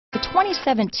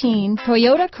2017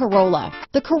 Toyota Corolla.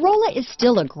 The Corolla is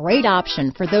still a great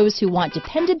option for those who want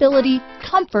dependability,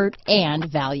 comfort, and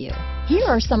value. Here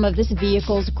are some of this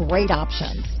vehicle's great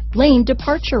options: lane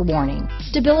departure warning,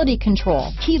 stability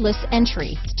control, keyless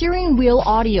entry, steering wheel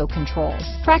audio controls,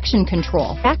 traction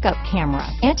control, backup camera,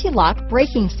 anti-lock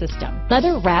braking system,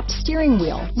 leather-wrapped steering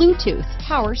wheel, Bluetooth,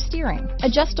 power steering,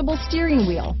 adjustable steering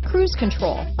wheel, cruise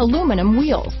control, aluminum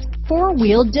wheels,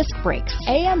 four-wheel disc brakes,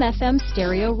 AM/FM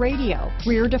stereo radio,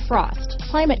 rear defrost,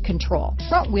 climate control,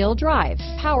 front-wheel drive,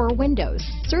 power windows.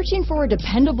 Searching for a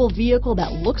dependable vehicle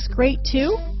that looks great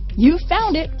too? You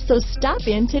found it, so stop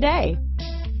in today.